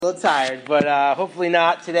A little tired, but hopefully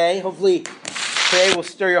not today. Hopefully today will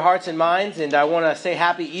stir your hearts and minds, and I want to say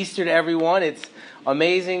Happy Easter to everyone. It's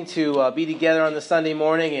amazing to be together on the Sunday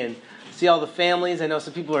morning and see all the families. I know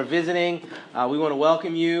some people are visiting. We want to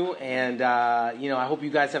welcome you, and I hope you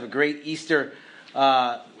guys have a great Easter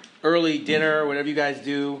early dinner, whatever you guys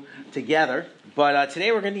do together. But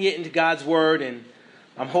today we're going to get into God's Word, and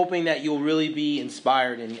I'm hoping that you'll really be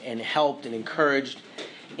inspired and helped and encouraged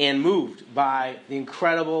and moved by the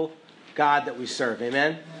incredible God that we serve.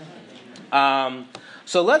 Amen?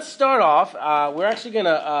 So let's start off. We're actually going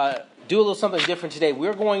to do a little something different today.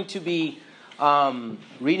 We're going to be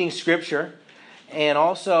reading Scripture and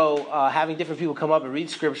also having different people come up and read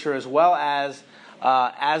Scripture, as well as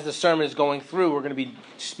the sermon is going through, we're going to be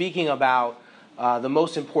speaking about the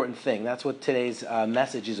most important thing. That's what today's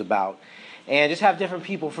message is about. And just have different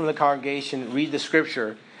people from the congregation read the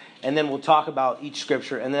Scripture, and then we'll talk about each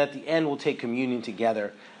Scripture, and then at the end we'll take communion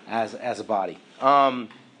together as a body. But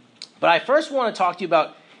I first want to talk to you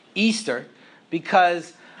about Easter,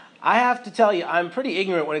 because I have to tell you, I'm pretty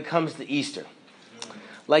ignorant when it comes to Easter.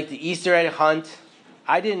 Like the Easter egg hunt,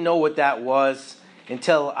 I didn't know what that was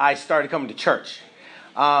until I started coming to church.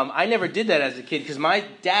 I never did that as a kid because my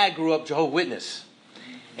dad grew up Jehovah's Witness.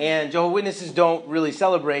 And Jehovah's Witnesses don't really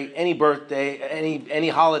celebrate any birthday, any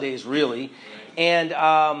holidays really. And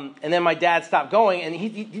then my dad stopped going, and he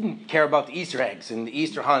didn't care about the Easter eggs and the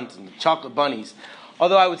Easter hunt and the chocolate bunnies.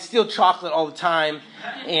 Although I would steal chocolate all the time,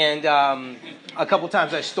 and a couple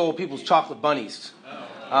times I stole people's chocolate bunnies.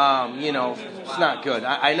 It's not good.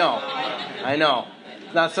 I know.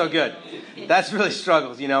 It's not so good. That's really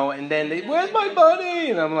struggles, And then where's my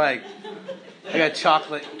bunny? And I'm like, I got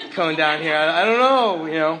chocolate coming down here. I don't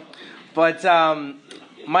know, But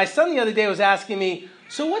my son the other day was asking me,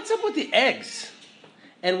 so what's up with the eggs?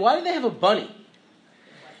 And why do they have a bunny?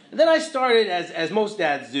 And then I started, as most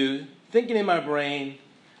dads do, thinking in my brain,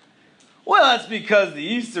 well, that's because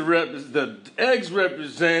the eggs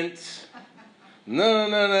represent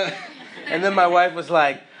no. And then my wife was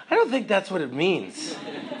like, I don't think that's what it means.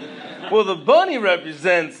 Well, the bunny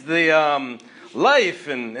represents the life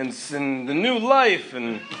and the new life.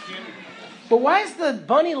 But why does the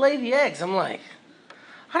bunny lay the eggs? I'm like,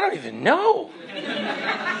 I don't even know.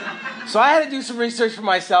 So I had to do some research for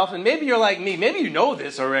myself, and maybe you're like me. Maybe you know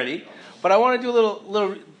this already, but I want to do a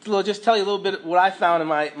little, just tell you a little bit what I found in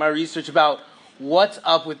my research about what's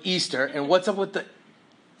up with Easter and what's up with the,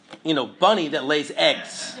 bunny that lays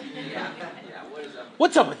eggs.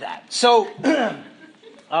 What's up with that? So, here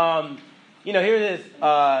it is.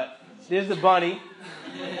 There's the bunny.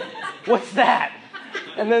 What's that?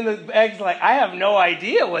 And then the egg's like, I have no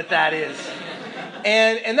idea what that is.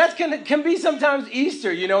 And that can be sometimes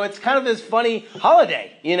Easter, It's kind of this funny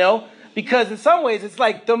holiday, Because in some ways it's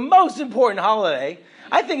like the most important holiday.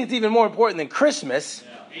 I think it's even more important than Christmas,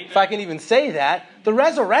 if I can even say that. The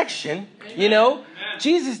resurrection,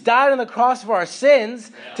 Jesus died on the cross for our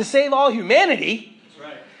sins to save all humanity.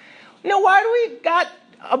 Why do we got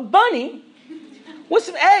a bunny with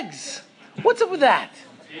some eggs? What's up with that?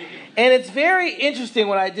 And it's very interesting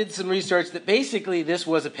when I did some research that basically this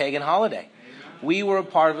was a pagan holiday. We were a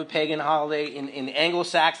part of a pagan holiday in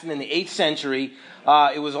Anglo-Saxon in the 8th century.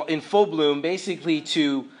 It was in full bloom, basically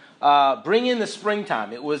to bring in the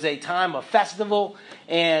springtime. It was a time of festival,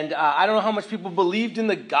 and I don't know how much people believed in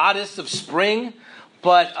the goddess of spring,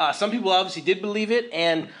 but some people obviously did believe it,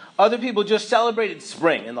 and other people just celebrated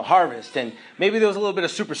spring and the harvest, and maybe there was a little bit of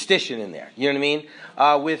superstition in there, you know what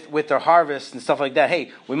I mean, with their harvest and stuff like that.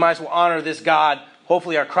 Hey, we might as well honor this God.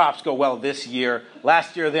 Hopefully our crops go well this year.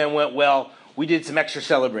 Last year then went well. We did some extra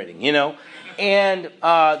celebrating, And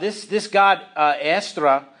this god,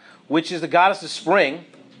 Astra, which is the goddess of spring,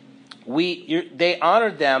 they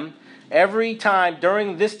honored them every time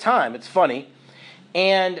during this time. It's funny.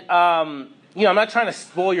 And, I'm not trying to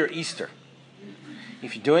spoil your Easter.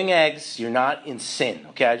 If you're doing eggs, you're not in sin,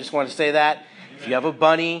 okay? I just want to say that. If you have a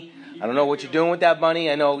bunny, I don't know what you're doing with that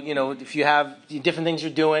bunny. I know, if you have different things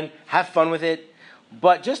you're doing, have fun with it.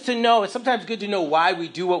 But just to know, it's sometimes good to know why we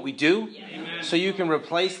do what we do, so you can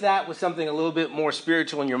replace that with something a little bit more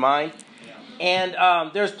spiritual in your mind. And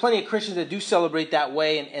there's plenty of Christians that do celebrate that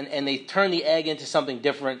way, and they turn the egg into something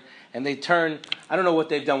different, and I don't know what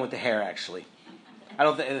they've done with the hair, actually. I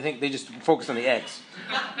think they just focus on the eggs.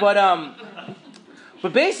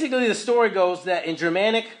 But basically the story goes that in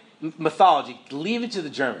Germanic mythology, leave it to the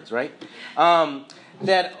Germans, right?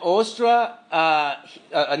 That Astra,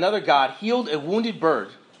 another god, healed a wounded bird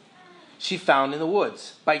she found in the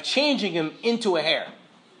woods by changing him into a hare.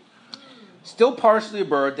 Still partially a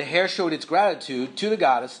bird, the hare showed its gratitude to the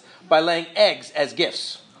goddess by laying eggs as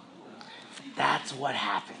gifts. That's what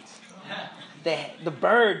happens. The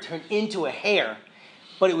bird turned into a hare,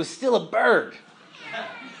 but it was still a bird.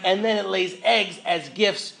 And then it lays eggs as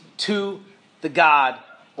gifts to the god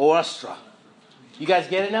Orostra. You guys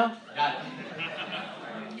get it now? Got it.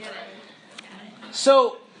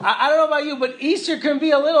 So, I don't know about you, but Easter can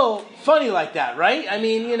be a little funny like that, right? I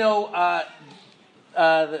mean,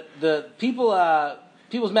 the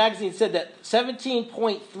People's Magazine said that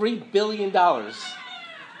 $17.3 billion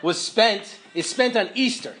is spent on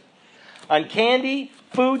Easter, on candy,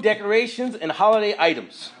 food, decorations, and holiday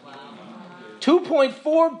items.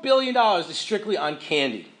 $2.4 billion is strictly on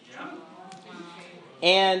candy.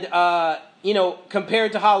 And,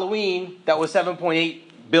 compared to Halloween, that was $7.8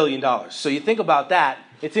 billion. So you think about that,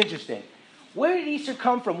 it's interesting. Where did Easter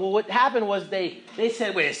come from? Well, what happened was they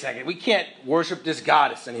said, wait a second, we can't worship this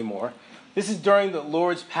goddess anymore. This is during the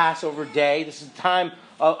Lord's Passover day. This is the time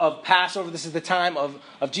of Passover. This is the time of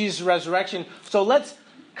Jesus' resurrection. So let's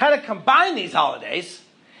kind of combine these holidays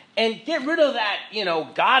and get rid of that,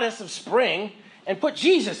 goddess of spring and put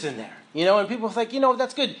Jesus in there. And people think,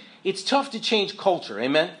 that's good. It's tough to change culture,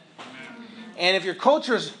 amen? And if your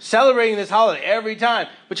culture is celebrating this holiday every time,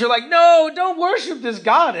 but you're like, no, don't worship this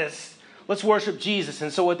goddess. Let's worship Jesus.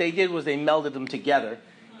 And so what they did was they melded them together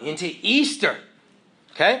into Easter.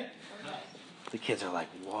 Okay? The kids are like,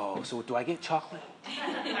 whoa, so do I get chocolate?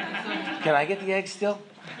 Can I get the egg still?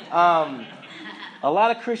 A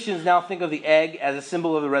lot of Christians now think of the egg as a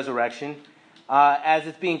symbol of the resurrection, as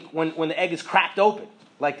it's being, when the egg is cracked open,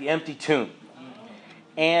 like the empty tomb.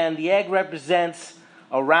 And the egg represents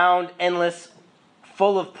a round, endless,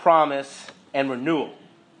 full of promise and renewal.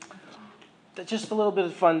 That's just a little bit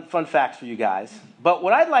of fun facts for you guys. But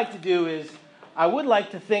what I'd like to do is, I would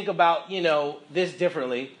like to think about, this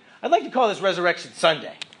differently. I'd like to call this Resurrection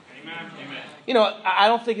Sunday. Amen. I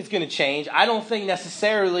don't think it's going to change. I don't think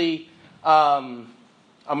necessarily I'm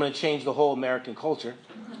going to change the whole American culture.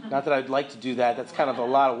 Not that I'd like to do that. That's kind of a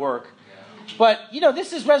lot of work. But,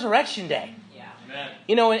 this is Resurrection Day. Yeah.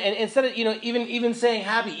 And instead of, even saying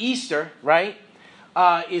Happy Easter, right,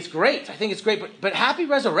 is great. I think it's great. But Happy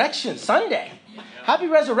Resurrection Sunday. Yeah. Happy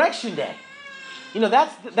Resurrection Day.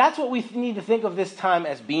 That's what we need to think of this time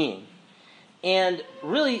as being. And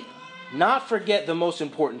really not forget the most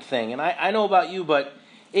important thing. And I know about you, but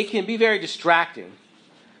it can be very distracting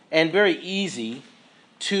and very easy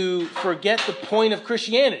to forget the point of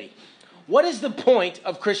Christianity. What is the point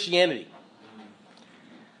of Christianity?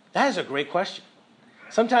 That is a great question.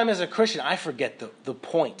 Sometimes as a Christian, I forget the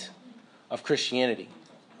point of Christianity.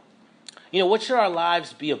 What should our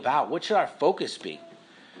lives be about? What should our focus be?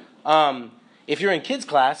 If you're in kids'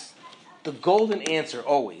 class, the golden answer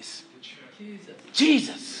always,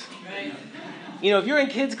 Jesus. Right. If you're in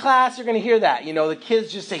kids' class, you're going to hear that. The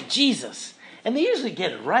kids just say Jesus. And they usually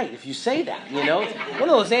get it right if you say that, It's one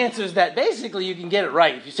of those answers that basically you can get it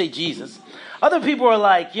right if you say Jesus. Other people are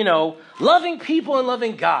like, loving people and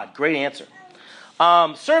loving God. Great answer.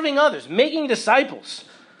 Serving others, making disciples,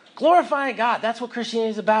 glorifying God. That's what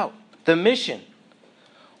Christianity is about. The mission.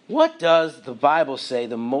 What does the Bible say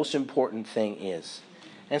the most important thing is?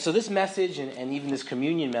 And so this message and even this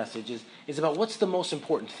communion message is about what's the most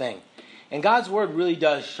important thing. And God's word really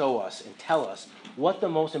does show us and tell us what the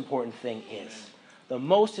most important thing is. The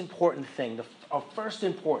most important thing, of first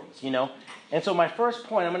importance, And so my first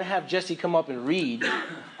point, I'm going to have Jesse come up and read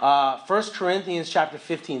 1 Corinthians chapter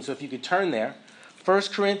 15. So if you could turn there. 1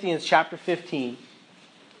 Corinthians chapter 15.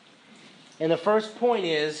 And the first point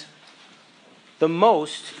is the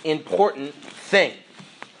most important thing.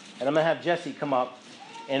 And I'm going to have Jesse come up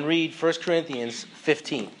and read 1 Corinthians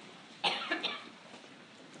 15.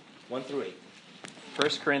 1 through 8. 1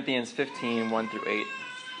 Corinthians 15, 1 through 8.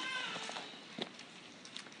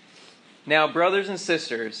 Now, brothers and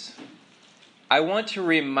sisters, I want to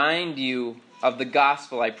remind you of the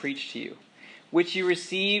gospel I preached to you, which you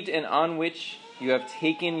received and on which you have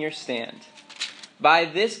taken your stand. By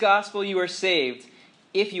this gospel you are saved,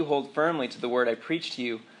 if you hold firmly to the word I preached to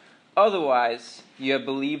you. Otherwise, you have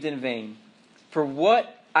believed in vain. For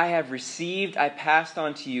what I have received I passed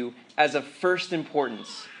on to you as of first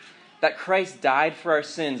importance, that Christ died for our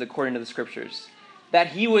sins according to the Scriptures, that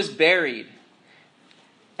he was buried,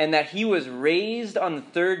 and that he was raised on the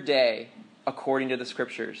third day according to the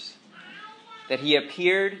Scriptures, that he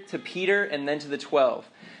appeared to Peter and then to the 12.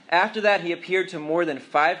 After that, he appeared to more than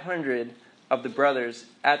 500 of the brothers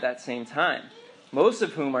at that same time, most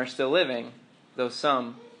of whom are still living, though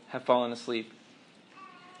some have fallen asleep.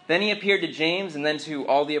 Then he appeared to James and then to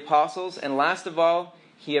all the apostles, and last of all,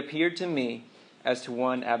 he appeared to me as to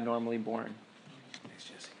one abnormally born. Thanks,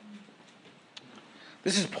 Jesse.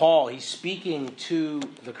 This is Paul. He's speaking to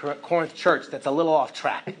the Corinth church that's a little off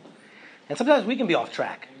track. And sometimes we can be off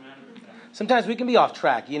track. Sometimes we can be off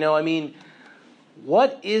track.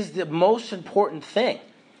 What is the most important thing?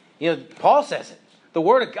 Paul says it. The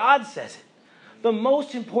Word of God says it. The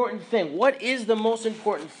most important thing. What is the most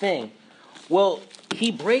important thing? Well,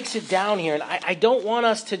 he breaks it down here. And I don't want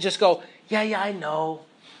us to just go, yeah, I know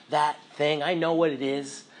that thing. I know what it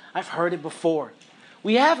is. I've heard it before.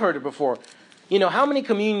 We have heard it before. How many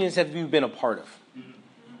communions have you been a part of?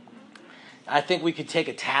 I think we could take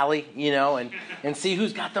a tally, and see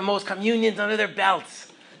who's got the most communions under their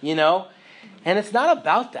belts, And it's not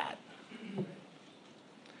about that.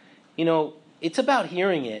 It's about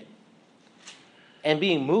hearing it and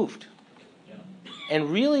being moved. And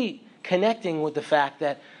really connecting with the fact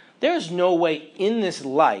that there's no way in this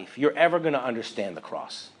life you're ever going to understand the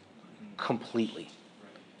cross completely.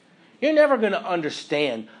 You're never going to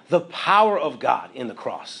understand the power of God in the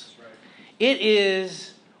cross. It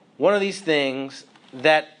is one of these things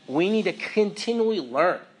that we need to continually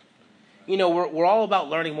learn. We're all about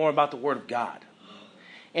learning more about the Word of God.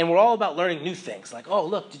 And we're all about learning new things. Like, oh,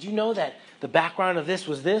 look, did you know that the background of this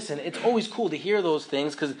was this? And it's always cool to hear those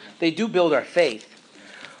things because they do build our faith.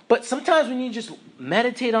 But sometimes we need to just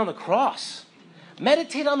meditate on the cross.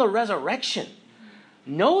 Meditate on the resurrection.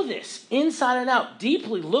 Know this inside and out.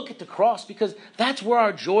 Deeply look at the cross because that's where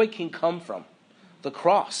our joy can come from. The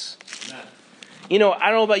cross. Amen. I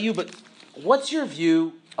don't know about you, but what's your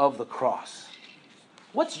view of the cross?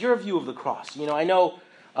 What's your view of the cross? I know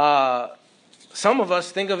some of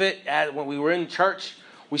us think of it as when we were in church,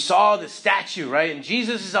 we saw the statue, right? And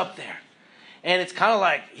Jesus is up there. And it's kind of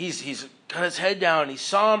like he's got his head down and he's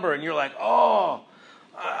somber and you're like, oh,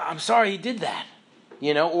 I'm sorry he did that.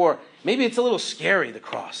 Or maybe it's a little scary, the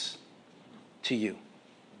cross, to you.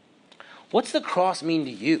 What's the cross mean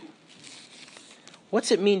to you?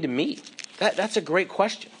 What's it mean to me? That's a great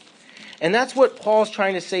question. And that's what Paul's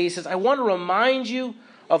trying to say. He says, I want to remind you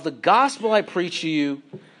of the gospel I preach to you,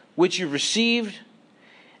 which you received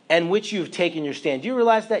and which you have taken your stand. Do you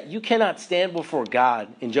realize that you cannot stand before God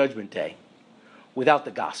in Judgment Day without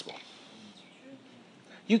the gospel?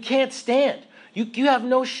 You can't stand. You have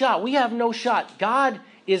no shot. We have no shot. God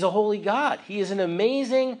is a holy God. He is an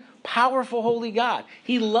amazing, powerful, holy God.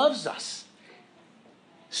 He loves us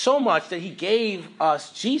so much that he gave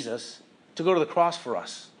us Jesus to go to the cross for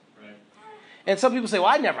us. Right. And some people say, well,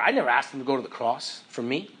 I never asked him to go to the cross for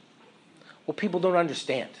me. Well, people don't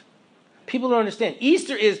understand. People don't understand.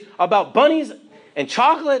 Easter is about bunnies and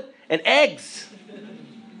chocolate and eggs.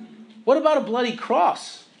 What about a bloody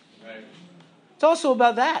cross? Right. It's also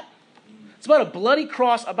about that. It's about a bloody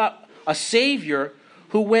cross, about a Savior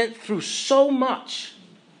who went through so much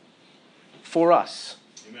for us.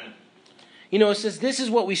 Amen. It says this is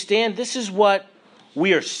what we stand, this is what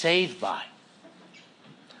we are saved by.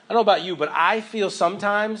 I don't know about you, but I feel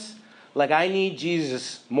sometimes like I need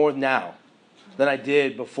Jesus more now than I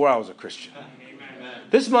did before I was a Christian. Amen.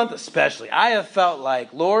 This month especially, I have felt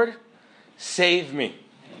like, Lord, save me.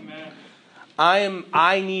 Amen.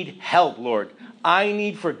 I need help, Lord. I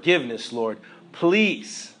need forgiveness, Lord.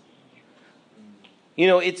 Please.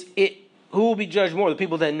 Who will be judged more? The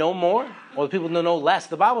people that know more or the people that know less?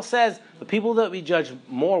 The Bible says the people that be judged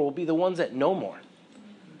more will be the ones that know more.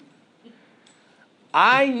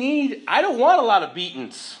 I don't want a lot of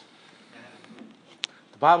beatings.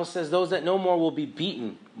 The Bible says those that know more will be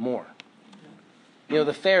beaten more.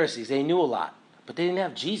 The Pharisees, they knew a lot, but they didn't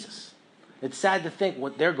have Jesus. It's sad to think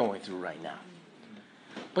what they're going through right now.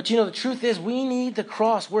 But the truth is we need the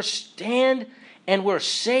cross. We're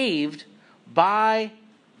saved by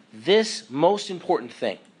this most important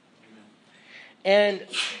thing. And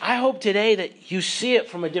I hope today that you see it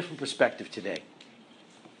from a different perspective today.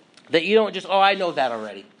 That you don't just, I know that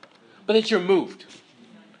already. But that you're moved.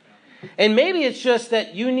 And maybe it's just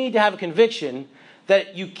that you need to have a conviction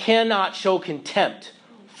that you cannot show contempt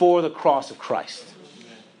for the cross of Christ.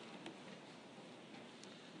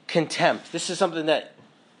 Contempt. This is something that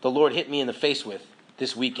the Lord hit me in the face with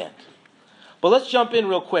this weekend. But let's jump in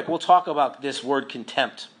real quick. We'll talk about this word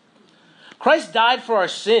contempt. Christ died for our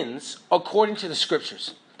sins according to the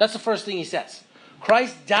Scriptures. That's the first thing he says.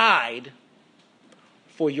 Christ died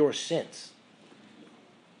for your sins.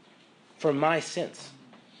 For my sins.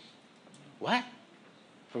 What?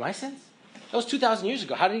 For my sins? That was 2,000 years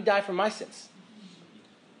ago. How did he die for my sins?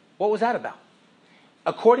 What was that about?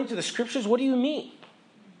 According to the Scriptures, what do you mean?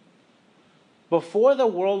 Before the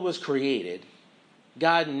world was created,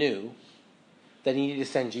 God knew that he needed to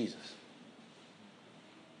send Jesus.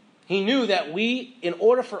 He knew that in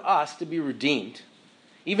order for us to be redeemed,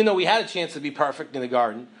 even though we had a chance to be perfect in the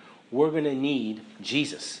garden, we're going to need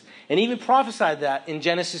Jesus. And even prophesied that in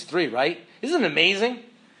Genesis 3, right? Isn't it amazing?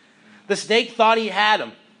 The snake thought he had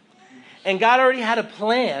him. And God already had a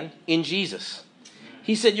plan in Jesus.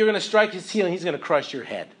 He said, you're going to strike his heel and he's going to crush your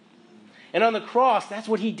head. And on the cross, that's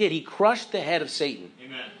what he did. He crushed the head of Satan.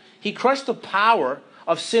 Amen. He crushed the power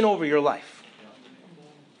of sin over your life.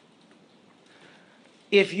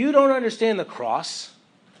 If you don't understand the cross,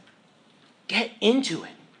 get into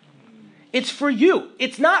it. It's for you.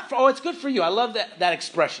 It's not for, it's good for you. I love that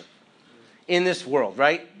expression in this world,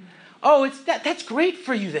 right? Oh, that's great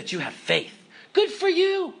for you that you have faith. Good for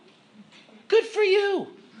you. Good for you.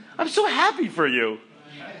 I'm so happy for you.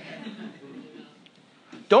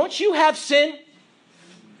 Don't you have sin?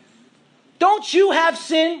 Don't you have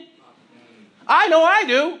sin? I know I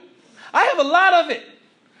do. I have a lot of it.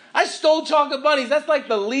 I stole chocolate bunnies. That's like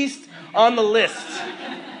the least on the list.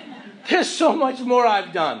 There's so much more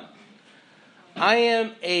I've done. I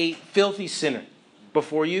am a filthy sinner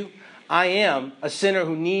before you. I am a sinner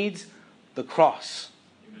who needs the cross.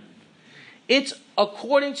 It's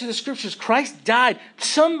according to the scriptures. Christ died.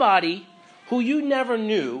 Somebody who you never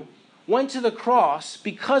knew went to the cross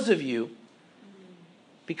because of you,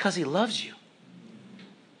 because he loves you.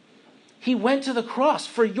 He went to the cross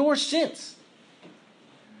for your sins.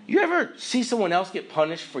 You ever see someone else get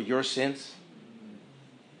punished for your sins?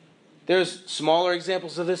 There's smaller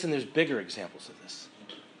examples of this and there's bigger examples of this,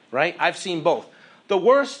 right? I've seen both. The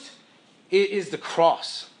worst is the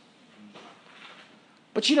cross.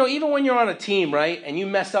 But you know, even when you're on a team, right, and you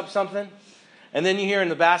mess up something, and then you hear in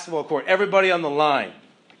the basketball court, everybody on the line,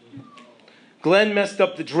 Glenn messed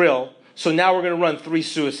up the drill, so now we're going to run 3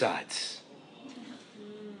 suicides.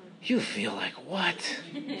 You feel like, what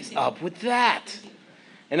is up with that?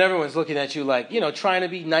 And everyone's looking at you like, trying to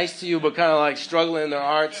be nice to you, but kind of like struggling in their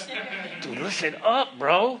hearts. Dude, listen up,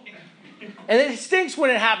 bro. And it stinks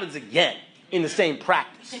when it happens again in the same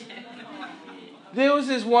practice. There was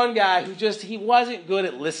this one guy who he wasn't good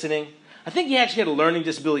at listening. I think he actually had a learning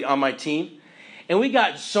disability on my team. And we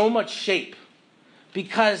got in so much shape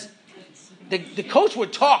because the coach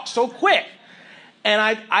would talk so quick. And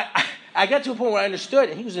I got to a point where I understood.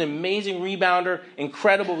 And he was an amazing rebounder,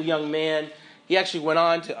 incredible young man. He actually went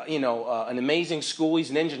on to, an amazing school. He's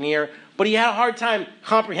an engineer. But he had a hard time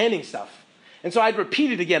comprehending stuff. And so I'd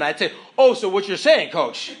repeat it again. I'd say, so what you're saying,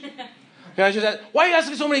 coach? And I just asked, why are you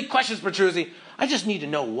asking so many questions, Petruzzi? I just need to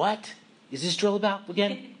know, what is this drill about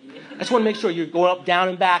again? I just want to make sure you're going up, down,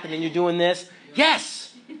 and back, and then you're doing this.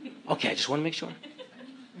 Yes. Okay, I just want to make sure.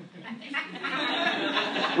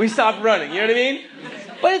 We stopped running, you know what I mean?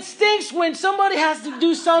 But it stinks when somebody has to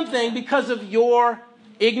do something because of your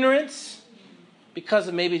ignorance, because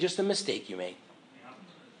of maybe just a mistake you made.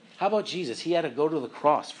 How about Jesus? He had to go to the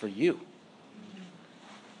cross for you.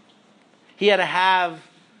 He had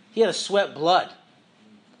to sweat blood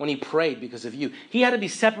when he prayed because of you. He had to be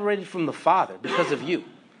separated from the Father because of you.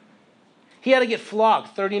 He had to get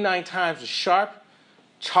flogged 39 times with sharp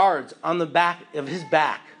chards on the back of his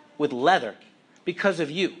back with leather because of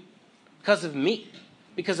you, because of me,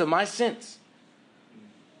 because of my sins.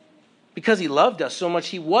 Because he loved us so much,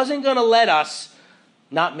 he wasn't going to let us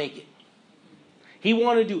not make it. He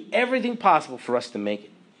wanted to do everything possible for us to make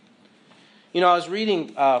it. I was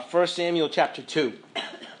reading 1 Samuel chapter 2,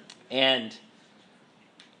 and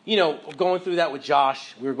going through that with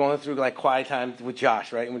Josh. We were going through like quiet time with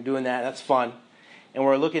Josh, right? And we're doing that. That's fun. And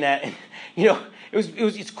we're looking at,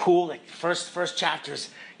 it's cool. Like first chapters,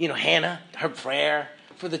 Hannah, her prayer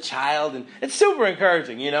for the child, and it's super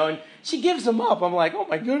encouraging, and she gives them up. I'm like, oh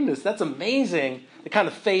my goodness, that's amazing. The kind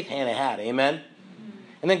of faith Hannah had, amen.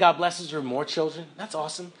 And then God blesses her with more children. That's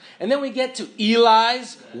awesome. And then we get to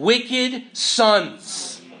Eli's wicked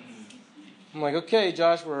sons. I'm like, okay,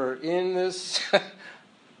 Josh, we're in this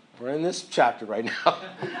chapter right now.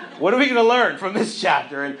 What are we going to learn from this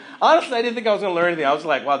chapter? And honestly, I didn't think I was going to learn anything. I was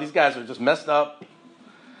like, wow, these guys are just messed up.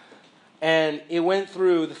 And it went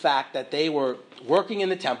through the fact that they were working in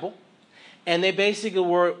the temple, and they basically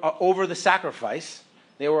were over the sacrifice.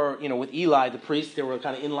 They were, with Eli, the priest, they were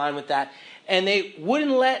kind of in line with that. And they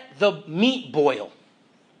wouldn't let the meat boil.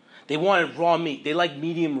 They wanted raw meat. They liked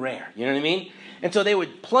medium rare. You know what I mean? And so they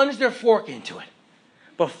would plunge their fork into it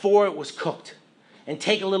before it was cooked and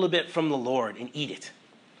take a little bit from the Lord and eat it.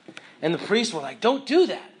 And the priests were like, don't do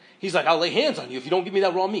that. He's like, I'll lay hands on you if you don't give me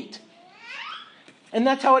that raw meat. And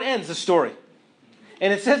that's how it ends, the story.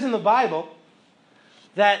 And it says in the Bible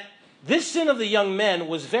that this sin of the young men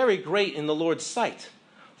was very great in the Lord's sight,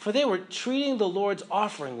 for they were treating the Lord's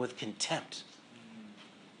offering with contempt.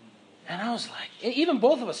 And I was like, and even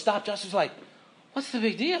both of us stopped. Josh was like, what's the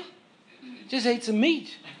big deal? Just ate some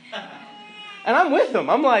meat. And I'm with them.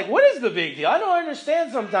 I'm like, what is the big deal? I don't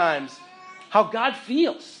understand sometimes how God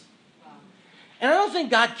feels. And I don't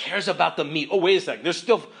think God cares about the meat. Oh, wait a second.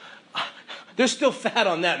 There's still fat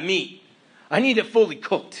on that meat. I need it fully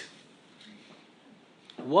cooked.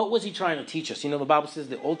 What was he trying to teach us? You know, the Bible says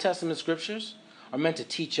the Old Testament scriptures are meant to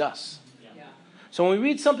teach us. Yeah. So when we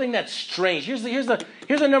read something that's strange, here's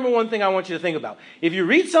the number one thing I want you to think about. If you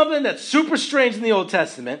read something that's super strange in the Old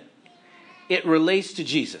Testament, it relates to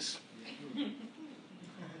Jesus. You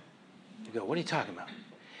go, what are you talking about?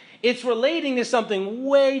 It's relating to something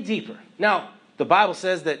way deeper. Now, the Bible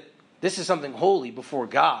says that this is something holy before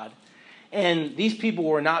God, and these people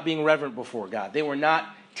were not being reverent before God. They were not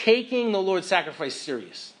taking the Lord's sacrifice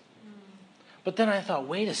serious. But then I thought,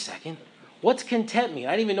 wait a second. What's content mean?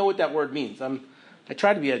 I didn't even know what that word means. I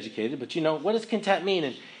tried to be educated, but what does content mean?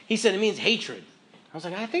 And he said it means hatred. I was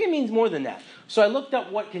like, I think it means more than that. So I looked up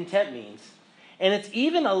what content means. And it's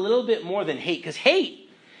even a little bit more than hate. Because hate,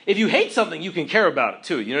 if you hate something, you can care about it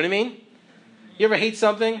too. You know what I mean? You ever hate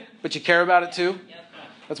something, but you care about it too?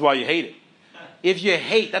 That's why you hate it. If you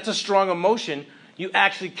hate, that's a strong emotion. You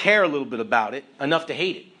actually care a little bit about it, enough to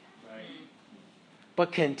hate it. Right.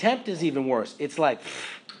 But contempt is even worse. It's like,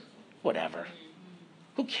 whatever.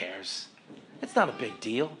 Who cares? It's not a big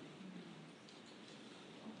deal.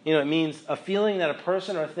 You know, it means a feeling that a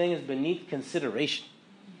person or a thing is beneath consideration.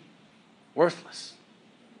 Worthless.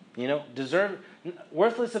 You know,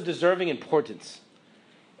 worthless of deserving importance.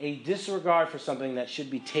 A disregard for something that should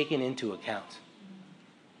be taken into account.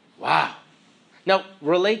 Wow. Now,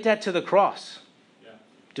 relate that to the cross.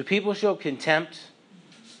 Do people show contempt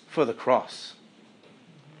for the cross?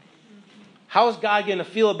 How is God going to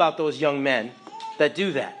feel about those young men that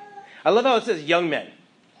do that? I love how it says young men.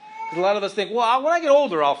 Because a lot of us think, well, when I get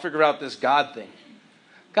older, I'll figure out this God thing.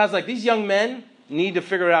 God's like, these young men need to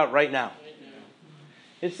figure it out right now.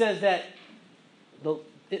 It says that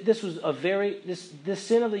this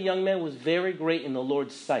sin of the young men was very great in the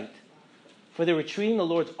Lord's sight. For they were treating the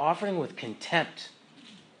Lord's offering with contempt.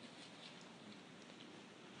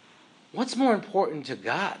 What's more important to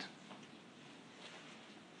God?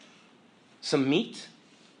 Some meat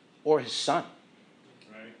or his son?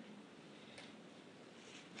 Right.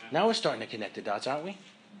 Now we're starting to connect the dots, aren't we?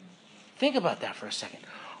 Think about that for a second.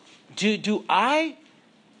 Do I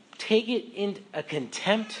take it in a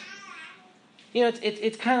contempt? You know,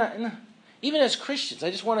 it's kind of, even as Christians,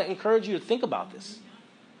 I just want to encourage you to think about this.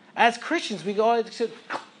 As Christians, we go,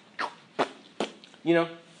 you know,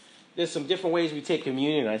 there's some different ways we take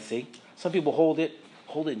communion, I see. Some people hold it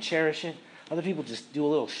and cherish it. Other people just do a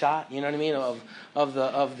little shot, you know what I mean, of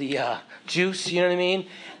the juice, you know what I mean?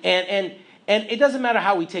 And it doesn't matter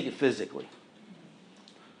how we take it physically.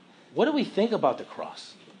 What do we think about the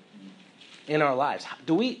cross in our lives?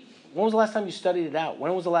 When was the last time you studied it out?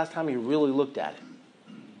 When was the last time you really looked at it?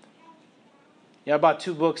 Yeah, I bought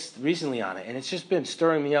 2 books recently on it, and it's just been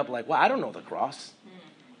stirring me up like, well, I don't know the cross.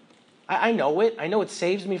 I know it. I know it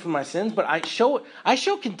saves me from my sins, but I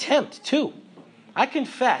show contempt too. I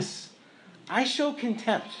confess. I show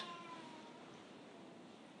contempt.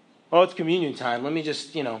 Oh, it's communion time. Let me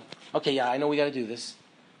just, okay, yeah, I know we got to do this.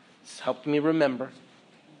 It's helping me remember.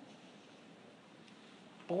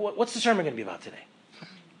 But what's the sermon going to be about today?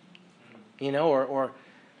 Or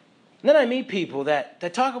then I meet people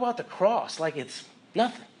that talk about the cross like it's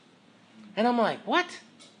nothing. And I'm like, what?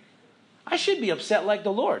 I should be upset like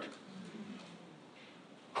the Lord.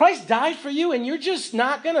 Christ died for you and you're just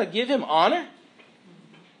not going to give him honor?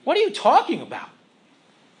 What are you talking about?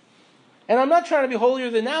 And I'm not trying to be holier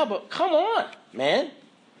than thou, but come on, man.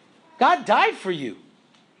 God died for you.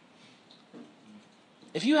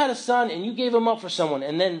 If you had a son and you gave him up for someone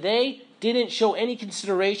and then they didn't show any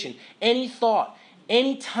consideration, any thought,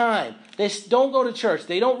 any time, they don't go to church,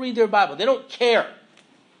 they don't read their Bible, they don't care,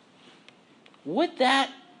 would that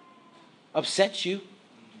upset you?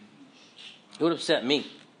 It would upset me.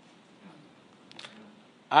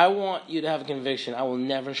 I want you to have a conviction. I will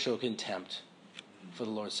never show contempt for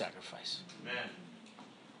the Lord's sacrifice. Amen.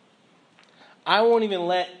 I won't even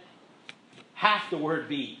let half the word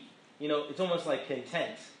be. It's almost like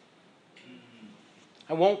content.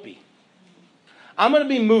 I won't be. I'm going to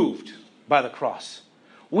be moved by the cross.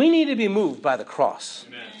 We need to be moved by the cross.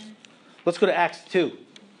 Amen. Let's go to Acts 2.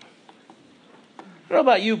 I don't know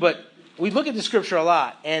about you, but we look at the scripture a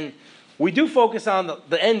lot, and we do focus on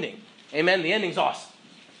the ending. Amen? The ending's awesome.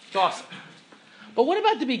 It's awesome. But what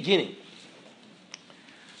about the beginning?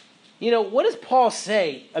 What does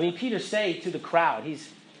Peter say to the crowd?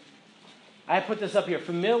 I put this up here.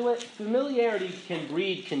 Familiarity can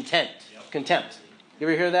breed contempt. You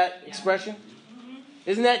ever hear that expression?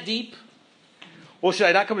 Isn't that deep? Well, should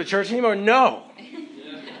I not come to church anymore? No.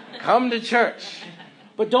 Come to church.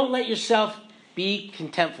 But don't let yourself be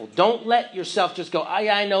contemptful. Don't let yourself just go, oh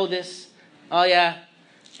yeah, I know this. Oh yeah.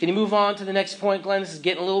 Can you move on to the next point, Glenn? This is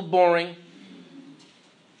getting a little boring.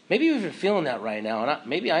 Maybe you're even feeling that right now. And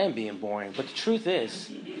maybe I am being boring. But the truth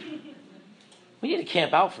is, we need to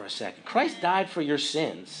camp out for a second. Christ died for your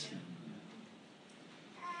sins.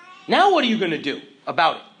 Now what are you going to do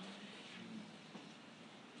about it?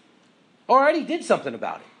 Already did something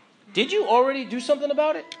about it. Did you already do something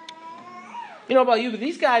about it? You know about you, but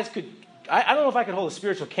these guys could, I don't know if I could hold a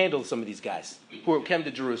spiritual candle to some of these guys who came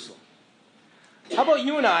to Jerusalem. How about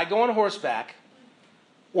you and I go on horseback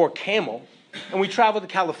or camel and we travel to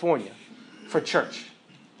California for church?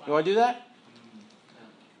 You want to do that?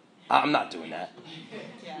 I'm not doing that.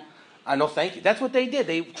 I know, thank you. That's what they did.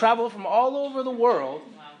 They traveled from all over the world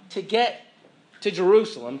to get to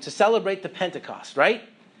Jerusalem to celebrate the Pentecost, right?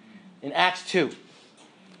 In Acts 2.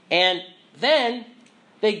 And then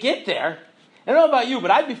they get there. I don't know about you,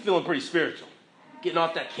 but I'd be feeling pretty spiritual. Getting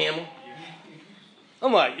off that camel.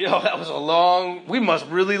 I'm like, that was a long, we must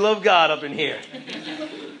really love God up in here.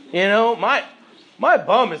 My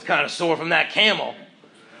bum is kind of sore from that camel.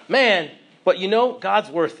 Man, but God's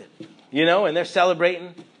worth it. And they're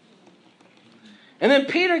celebrating. And then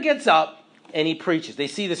Peter gets up and he preaches. They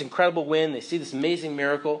see this incredible wind. They see this amazing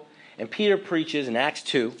miracle. And Peter preaches in Acts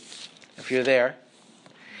 2, if you're there.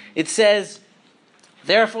 It says,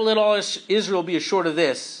 therefore let all Israel be assured of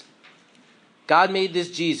this. God made this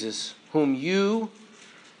Jesus, whom you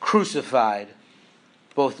crucified,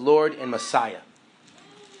 both Lord and Messiah.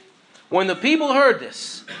 When the people heard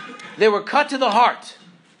this, they were cut to the heart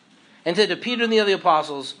and said to Peter and the other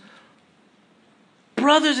apostles,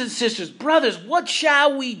 brothers and sisters, brothers, what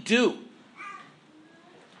shall we do?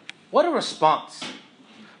 What a response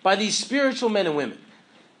by these spiritual men and women.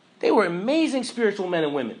 They were amazing spiritual men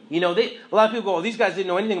and women. A lot of people go, these guys didn't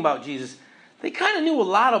know anything about Jesus. They kind of knew a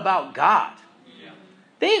lot about God. Yeah.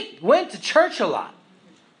 They went to church a lot.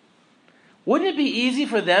 Wouldn't it be easy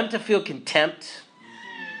for them to feel contempt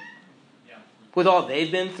with all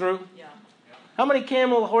they've been through? Yeah. How many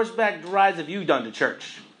camel horseback rides have you done to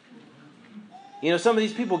church? Some of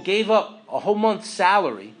these people gave up a whole month's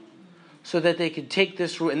salary so that they could take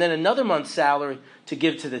this route, and then another month's salary to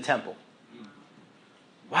give to the temple.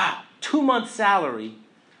 Wow, 2 months' salary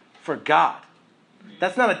for God.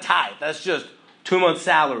 That's not a tithe. That's just 2 months'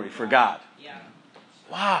 salary for God. Yeah.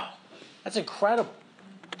 Wow, that's incredible.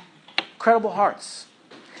 Incredible hearts.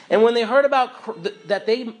 And when they heard about that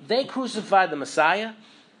they crucified the Messiah,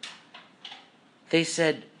 they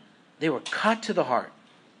said, they were cut to the heart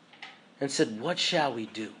and said, what shall we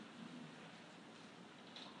do?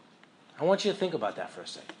 I want you to think about that for a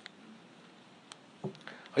second.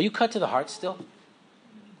 Are you cut to the heart still?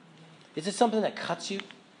 Is it something that cuts you?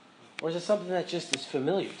 Or is it something that just is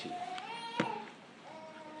familiar to you?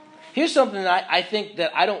 Here's something that I think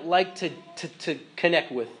that I don't like to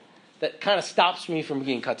connect with that kind of stops me from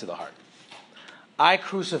being cut to the heart. I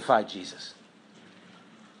crucified Jesus.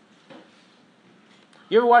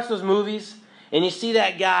 You ever watch those movies and you see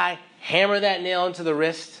that guy hammer that nail into the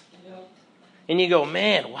wrist? And you go,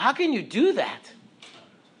 man, how can you do that?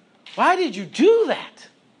 Why did you do that?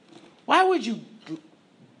 Why would you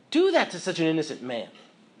do that to such an innocent man?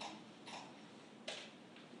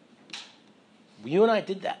 You and I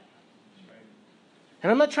did that.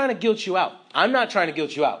 And I'm not trying to guilt you out. I'm not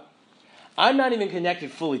even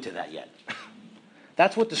connected fully to that yet.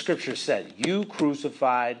 That's what the scripture said. You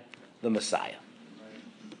crucified the Messiah.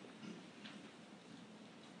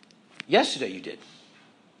 Yesterday you did.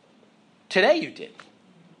 Today you did.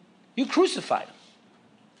 You crucified him.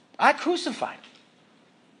 I crucified him.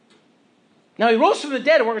 Now he rose from the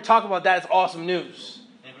dead, and we're going to talk about that. It's awesome news.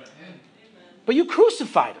 Amen. But you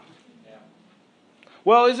crucified him. Yeah.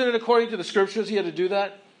 Well, isn't it according to the scriptures he had to do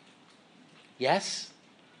that? Yes.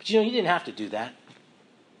 But he didn't have to do that.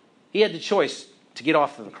 He had the choice to get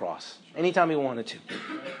off of the cross anytime he wanted to.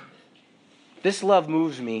 This love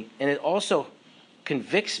moves me, and it also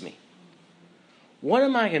convicts me. What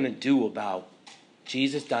am I going to do about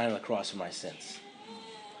Jesus dying on the cross for my sins?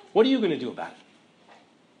 What are you going to do about it?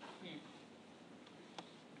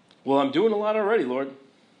 Well, I'm doing a lot already, Lord.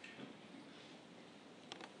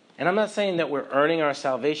 And I'm not saying that we're earning our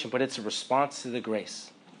salvation, but it's a response to the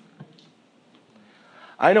grace.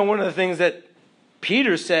 I know one of the things that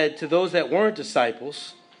Peter said to those that weren't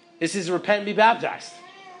disciples is repent and be baptized.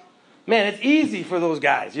 Man, it's easy for those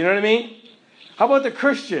guys. You know what I mean? How about the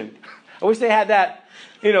Christian? I wish they had that.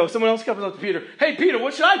 Someone else comes up to Peter. Hey, Peter,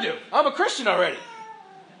 what should I do? I'm a Christian already.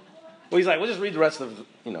 Well, he's like, we'll just read the rest of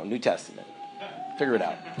the New Testament. Figure it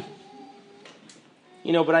out.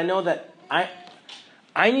 But I know that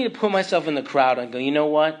I need to put myself in the crowd and go, you know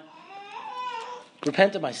what?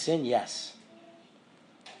 Repent of my sin? Yes.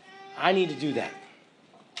 I need to do that.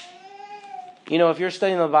 If you're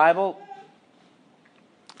studying the Bible,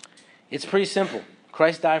 it's pretty simple.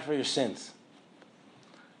 Christ died for your sins.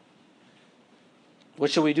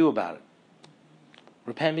 What should we do about it?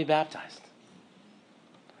 Repent and be baptized.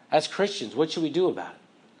 As Christians, what should we do about it?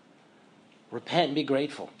 Repent and be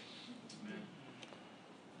grateful.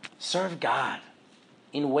 Serve God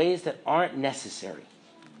in ways that aren't necessary.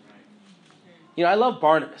 I love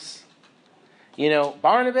Barnabas.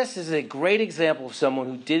 Barnabas is a great example of someone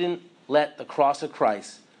who didn't let the cross of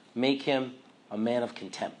Christ make him a man of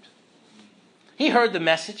contempt. He heard the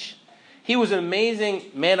message. He was an amazing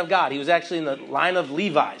man of God. He was actually in the line of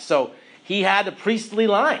Levi, so he had the priestly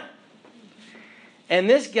line. And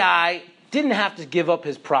this guy didn't have to give up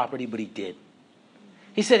his property, but he did.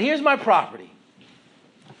 He said, here's my property.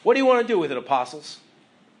 What do you want to do with it, apostles?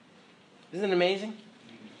 Isn't it amazing?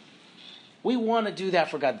 We want to do that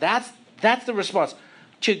for God. That's the response.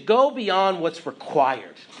 To go beyond what's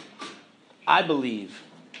required, I believe,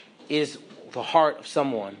 is the heart of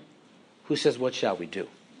someone who says, what shall we do?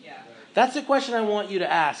 Yeah. That's the question I want you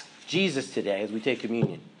to ask Jesus today as we take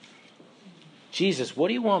communion. Jesus, what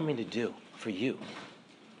do you want me to do for you?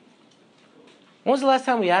 When was the last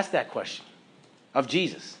time we asked that question of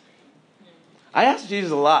Jesus? I ask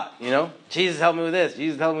Jesus a lot, Jesus, help me with this.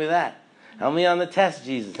 Jesus, help me with that. Help me on the test,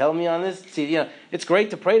 Jesus. Help me on this. See, it's great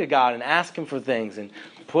to pray to God and ask Him for things and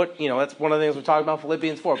put, that's one of the things we're talking about in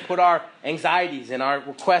Philippians 4. Put our anxieties and our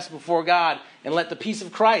requests before God and let the peace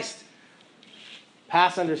of Christ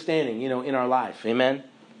pass understanding, in our life. Amen?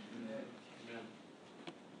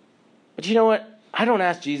 But you know what? I don't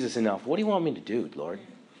ask Jesus enough. What do you want me to do, Lord?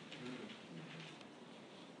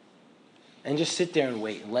 And just sit there and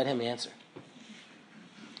wait and let Him answer.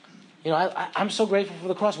 I'm so grateful for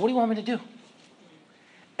the cross. What do you want me to do?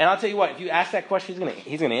 And I'll tell you what, if you ask that question,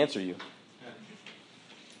 he's going to answer you.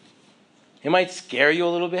 It might scare you a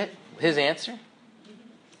little bit, his answer.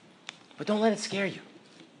 But don't let it scare you.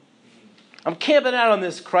 I'm camping out on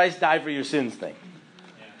this Christ died for your sins thing.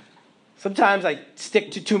 Sometimes I stick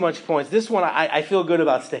to too much points. This one I feel good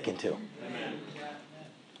about sticking to.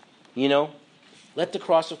 Let the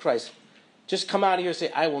cross of Christ just come out of here and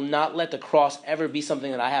say, I will not let the cross ever be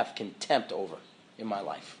something that I have contempt over in my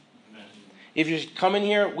life. Amen. If you're coming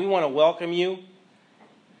here, we want to welcome you.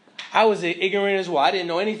 I was ignorant as well. I didn't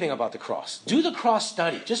know anything about the cross. Do the cross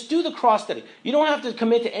study. Just do the cross study. You don't have to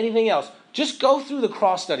commit to anything else. Just go through the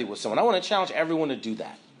cross study with someone. I want to challenge everyone to do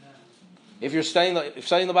that. If you're studying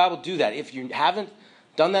the Bible, do that. If you haven't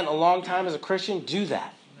done that in a long time as a Christian, do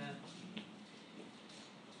that.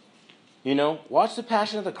 Watch the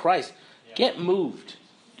Passion of the Christ. Get moved.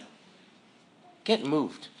 Get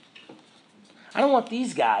moved. I don't want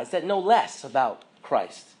these guys that know less about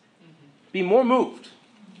Christ be more moved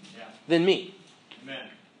than me. Amen.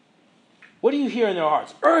 What do you hear in their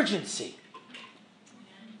hearts? Urgency.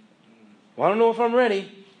 Well, I don't know if I'm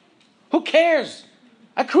ready. Who cares?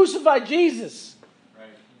 I crucified Jesus. Right.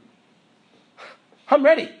 I'm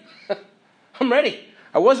ready. I'm ready.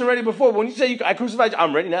 I wasn't ready before, but when you say I crucified you,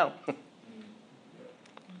 I'm ready now.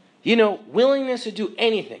 Willingness to do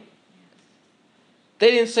anything.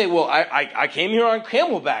 They didn't say, well, I came here on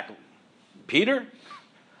camelback, Peter.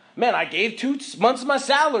 Man, I gave 2 months of my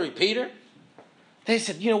salary, Peter. They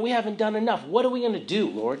said, we haven't done enough. What are we going to do,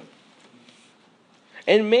 Lord?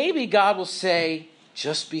 And maybe God will say,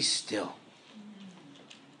 just be still.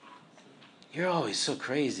 You're always so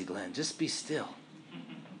crazy, Glenn. Just be still.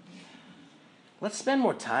 Let's spend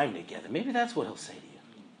more time together. Maybe that's what He'll say to you.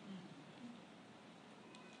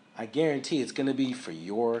 I guarantee it's going to be for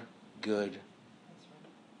your good.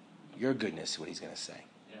 Your goodness is what He's going to say.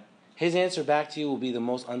 Yeah. His answer back to you will be the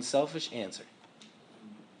most unselfish answer.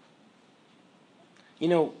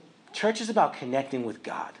 Church is about connecting with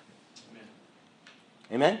God.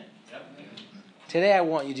 Amen? Yep. Today I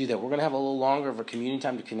want you to do that. We're going to have a little longer of a communion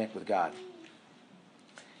time to connect with God.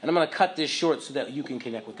 And I'm going to cut this short so that you can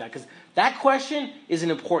connect with God. Because that question is an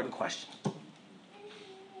important question.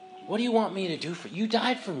 What do you want me to do for you? You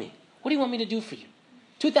died for me. What do you want me to do for you?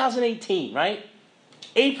 2018, right?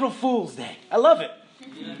 April Fool's Day. I love it.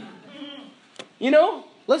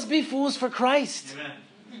 Let's be fools for Christ. Amen.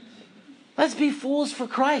 Let's be fools for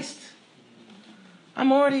Christ.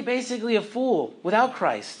 I'm already basically a fool without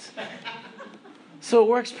Christ. So it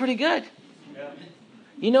works pretty good.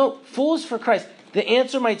 Fools for Christ. The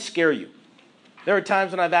answer might scare you. There are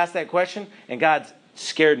times when I've asked that question and God's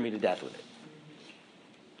scared me to death with it.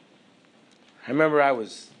 I remember I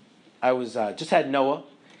was just had Noah,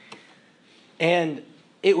 and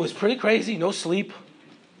it was pretty crazy. No sleep.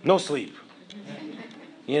 No sleep.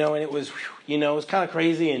 And it was, it was kind of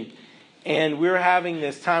crazy. And we were having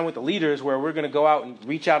this time with the leaders where we're going to go out and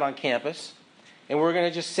reach out on campus. And we're going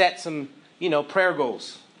to just set some, prayer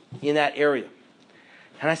goals in that area.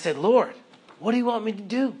 And I said, Lord, what do you want me to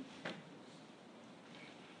do?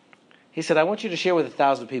 He said, I want you to share with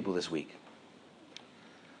 1,000 people this week.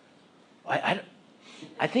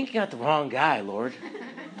 I think you got the wrong guy, Lord.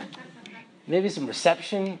 Maybe some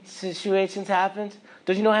reception situations happened.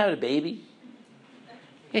 Don't you know how to have a baby?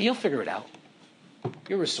 Yeah, you'll figure it out.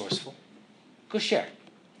 You're resourceful. Go share.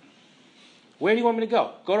 Where do you want me to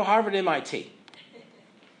go? Go to Harvard, MIT.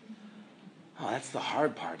 Oh, that's the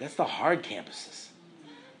hard part. That's the hard campuses.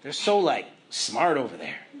 They're so, smart over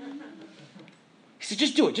there. He said,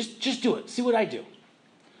 just do it. Just do it. See what I do.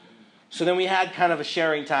 So then we had kind of a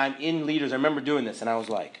sharing time in leaders. I remember doing this, and I was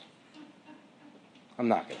like, I'm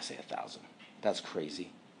not going to say 1,000. That's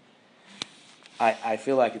crazy. I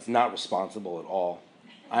feel like it's not responsible at all.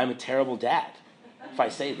 I'm a terrible dad if I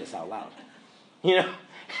say this out loud. And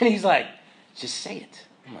he's like, just say it.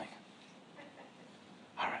 I'm like,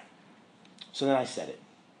 all right. So then I said it.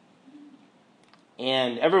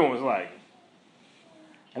 And everyone was like,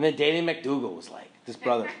 and then Danny McDougall was like, this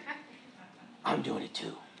brother, I'm doing it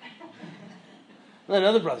too. And then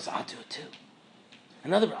another brother said, I'll do it too.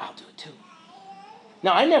 Another brother, I'll do it too.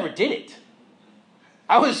 Now, I never did it.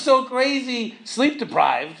 I was so crazy sleep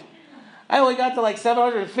deprived. I only got to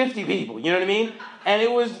 750 people, you know what I mean? And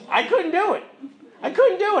I couldn't do it.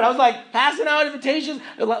 I was passing out invitations.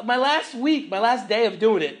 My last day of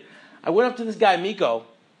doing it, I went up to this guy, Miko.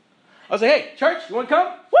 I was like, hey, church, you want to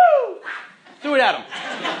come? Woo! Threw it at him.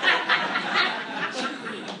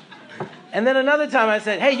 And then another time I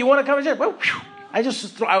said, hey, you want to come and share? Woo! I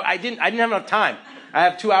didn't have enough time. I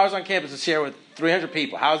have 2 hours on campus to share with 300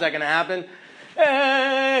 people. How is that going to happen?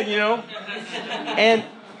 And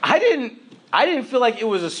I didn't feel like it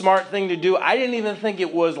was a smart thing to do. I didn't even think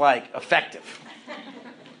it was effective.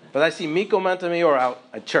 But I see Miko Montemayor out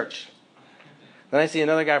at church. Then I see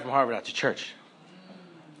another guy from Harvard out to church.